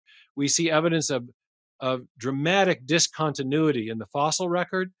we see evidence of dramatic discontinuity in the fossil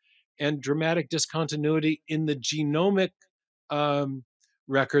record and dramatic discontinuity in the genomic um,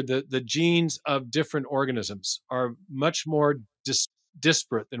 record. The genes of different organisms are much more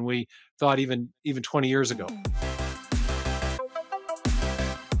disparate than we thought even 20 years ago.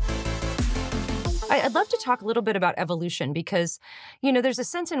 I'd love to talk a little bit about evolution because, there's a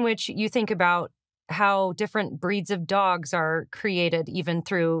sense in which you think about how different breeds of dogs are created even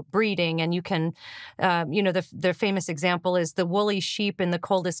through breeding. And you can, the famous example is the woolly sheep in the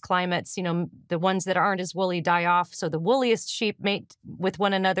coldest climates. The ones that aren't as woolly die off. So the woolliest sheep mate with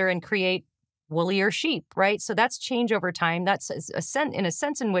one another and create woollier sheep, right? So that's change over time. That's in a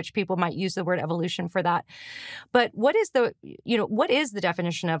sense in which people might use the word evolution for that. But what is the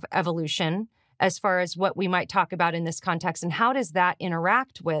definition of evolution as far as what we might talk about in this context, and how does that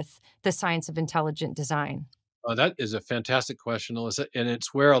interact with the science of intelligent design? That is a fantastic question, Alyssa, and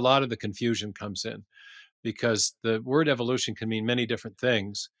it's where a lot of the confusion comes in, because the word evolution can mean many different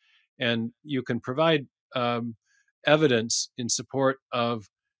things, and you can provide evidence in support of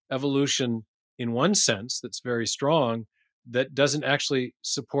evolution in one sense that's very strong that doesn't actually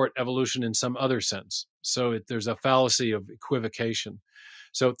support evolution in some other sense. So there's a fallacy of equivocation.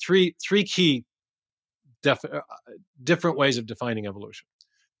 So three key different ways of defining evolution.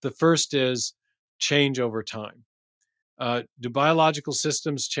 The first is change over time. Do biological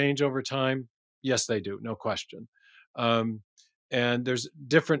systems change over time? Yes, they do, no question. Um, and there's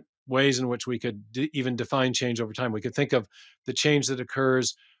different ways in which we could even define change over time. We could think of the change that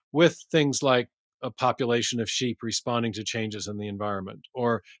occurs with things like a population of sheep responding to changes in the environment,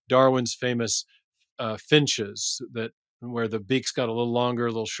 or Darwin's famous finches that where the beaks got a little longer,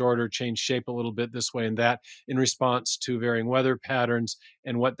 a little shorter, changed shape a little bit this way and that in response to varying weather patterns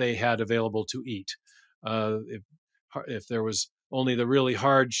and what they had available to eat. If there was only the really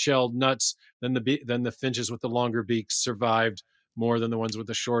hard shelled nuts, then the finches with the longer beaks survived more than the ones with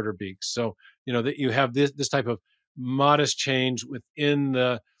the shorter beaks. So that you have this type of modest change within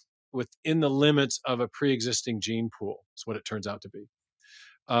the limits of a pre-existing gene pool. Is what it turns out to be.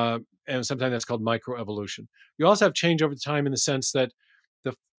 And sometimes that's called microevolution. You also have change over time in the sense that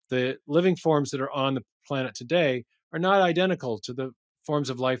the living forms that are on the planet today are not identical to the forms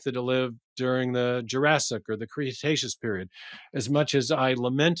of life that lived during the Jurassic or the Cretaceous period. As much as I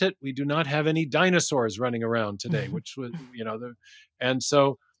lament it, we do not have any dinosaurs running around today, which was, and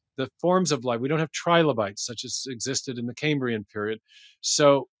so the forms of life, we don't have trilobites such as existed in the Cambrian period.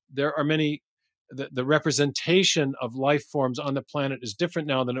 So there are many the representation of life forms on the planet is different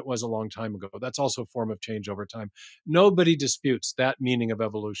now than it was a long time ago. That's also a form of change over time. Nobody disputes that meaning of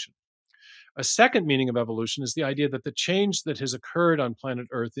evolution. A second meaning of evolution is the idea that the change that has occurred on planet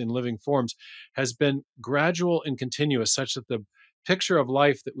Earth in living forms has been gradual and continuous, such that the picture of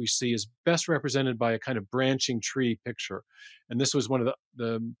life that we see is best represented by a kind of branching tree picture. And this was one of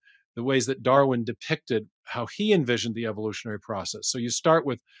the ways that Darwin depicted how he envisioned the evolutionary process. So you start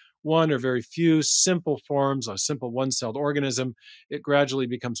with one or very few simple forms, a simple one-celled organism. It gradually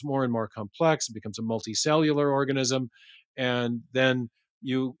becomes more and more complex. It becomes a multicellular organism. And then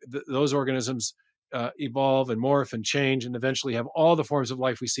those organisms evolve and morph and change and eventually have all the forms of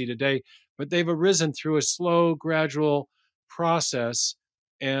life we see today. But they've arisen through a slow, gradual process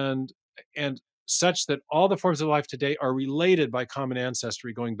and such that all the forms of life today are related by common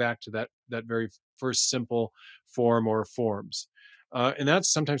ancestry going back to that very first simple form or forms. And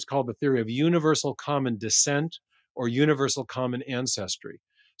that's sometimes called the theory of universal common descent or universal common ancestry.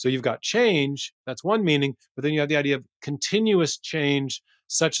 So you've got change, that's one meaning, but then you have the idea of continuous change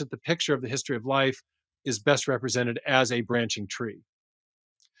such that the picture of the history of life is best represented as a branching tree.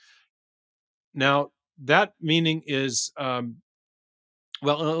 Now, that meaning is,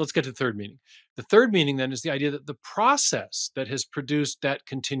 let's get to the third meaning. The third meaning then is the idea that the process that has produced that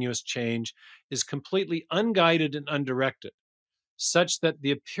continuous change is completely unguided and undirected, such that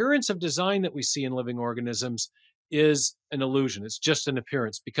the appearance of design that we see in living organisms is an illusion. It's just an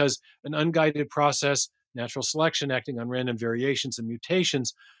appearance, because an unguided process, natural selection acting on random variations and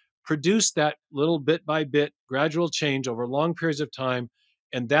mutations, produce that little bit by bit gradual change over long periods of time.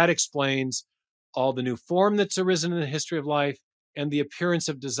 And that explains all the new form that's arisen in the history of life and the appearance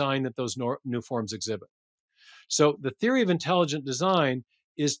of design that those new forms exhibit. So the theory of intelligent design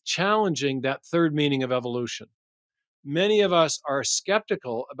is challenging that third meaning of evolution. Many of us are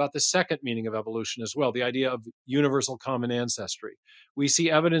skeptical about the second meaning of evolution as well, the idea of universal common ancestry. We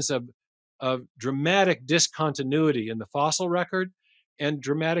see evidence of dramatic discontinuity in the fossil record and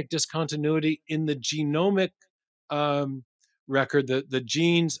dramatic discontinuity in the genomic record. The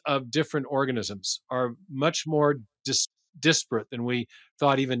genes of different organisms are much more disparate than we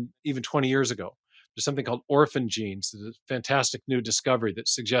thought even 20 years ago. There's something called orphan genes, a fantastic new discovery that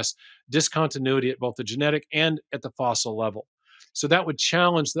suggests discontinuity at both the genetic and at the fossil level. So that would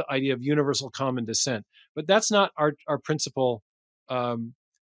challenge the idea of universal common descent. But that's not our principal, the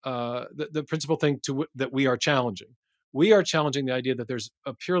principal thing that we are challenging. We are challenging the idea that there's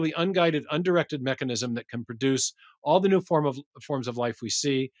a purely unguided, undirected mechanism that can produce all the new forms of life we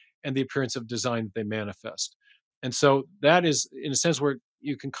see and the appearance of design that they manifest. And so that is, in a sense, where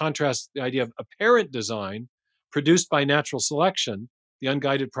you can contrast the idea of apparent design produced by natural selection, the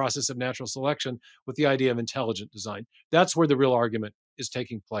unguided process of natural selection, with the idea of intelligent design. That's where the real argument is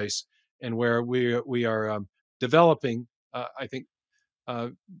taking place, and where we are developing, I think, uh,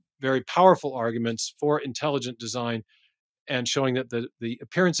 very powerful arguments for intelligent design, and showing that the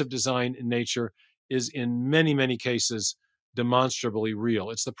appearance of design in nature is in many, many cases demonstrably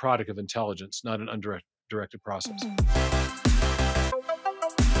real. It's the product of intelligence, not an undirected process.